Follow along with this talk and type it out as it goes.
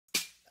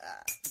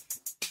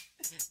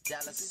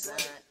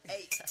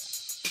$H.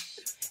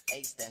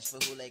 H stands for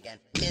hooligan.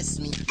 Miss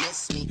me,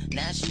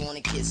 now she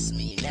wanna kiss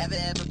me. Never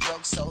ever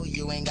broke, so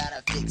you ain't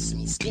gotta fix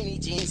me. Skinny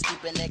jeans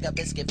keep a nigga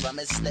biscuit from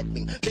his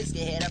slipping.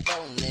 Biscuit hit a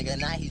bone nigga,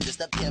 now he's just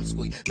a pimp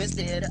squeak.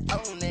 Mr. hit a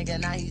old nigga,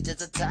 now he's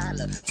just a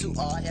Tyler. To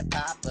all hip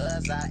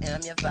hoppers, I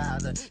am your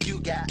father. You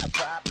got a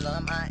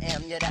problem, I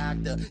am your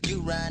doctor.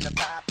 You run a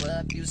pop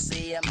up, you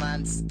see a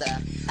monster.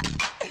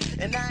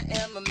 And I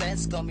am a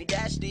mess, call me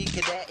Dash D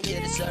Cadet, here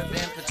to serve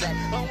and protect.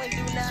 Oh, and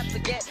do not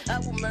forget, I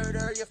will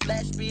murder your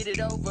flesh, beat it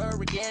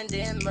over again,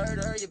 then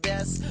murder your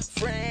best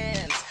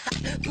friends.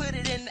 Put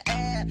it in the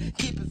air,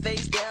 keep it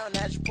face down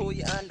as you pull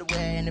your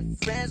underwear. And if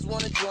friends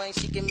wanna join,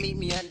 she can meet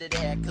me under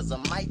there, cause I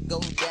might go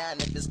down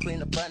if it's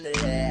clean up under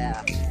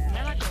there.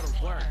 Man, I go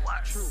to work,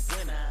 true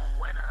winner.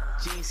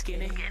 Jeans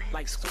skinny,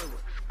 like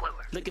Squidward.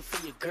 Looking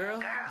for your girl,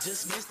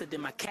 just missed it.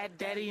 Then my cat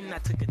daddy and I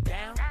took it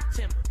down.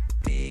 Timber.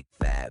 Big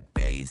fat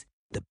bass,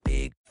 the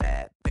big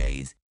fat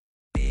bass.